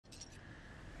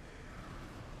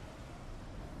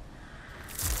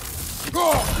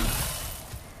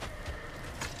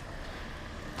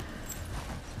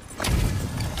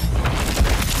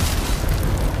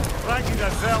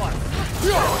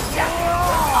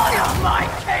Honor my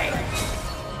king!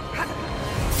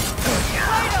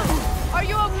 Kratos, are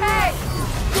you okay?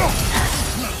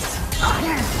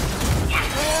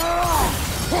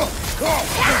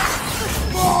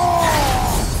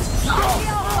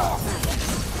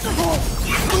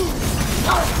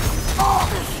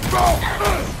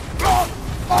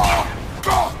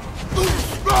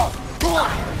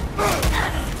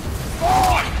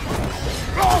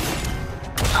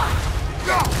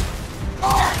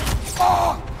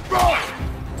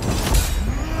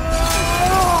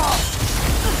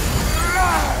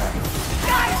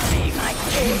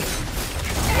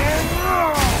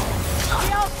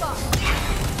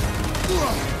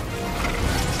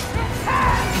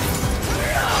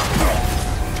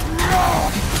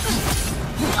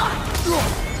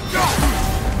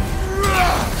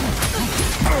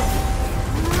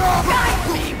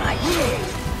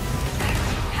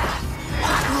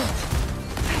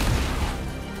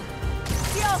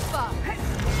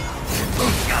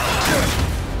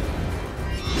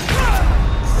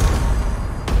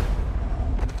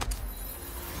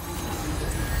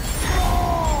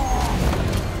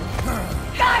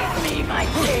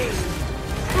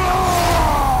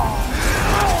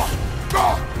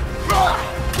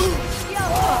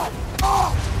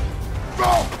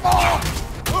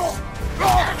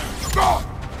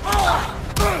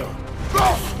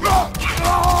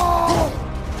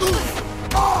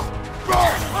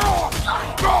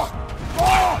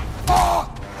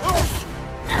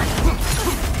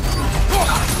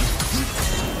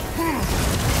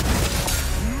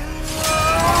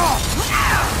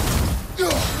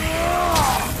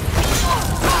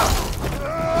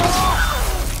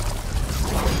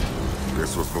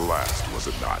 This was the last, was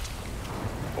it not?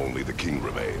 Only the king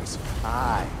remains.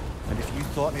 Aye, and if you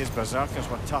thought his berserkers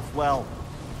were tough, well,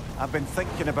 I've been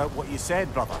thinking about what you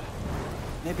said, brother.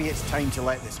 Maybe it's time to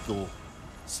let this go.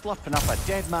 Slurping up a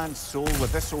dead man's soul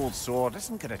with this old sword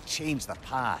isn't gonna change the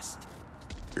past.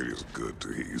 It is good to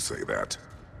hear you say that.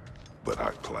 But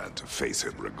I plan to face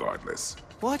him regardless.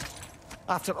 What?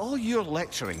 After all your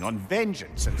lecturing on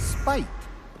vengeance and spite?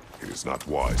 It is not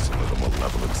wise to let a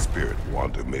malevolent spirit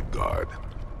wander Midgard.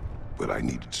 But I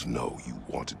needed to know you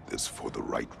wanted this for the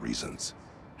right reasons.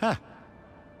 Huh.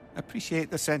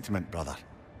 Appreciate the sentiment, brother.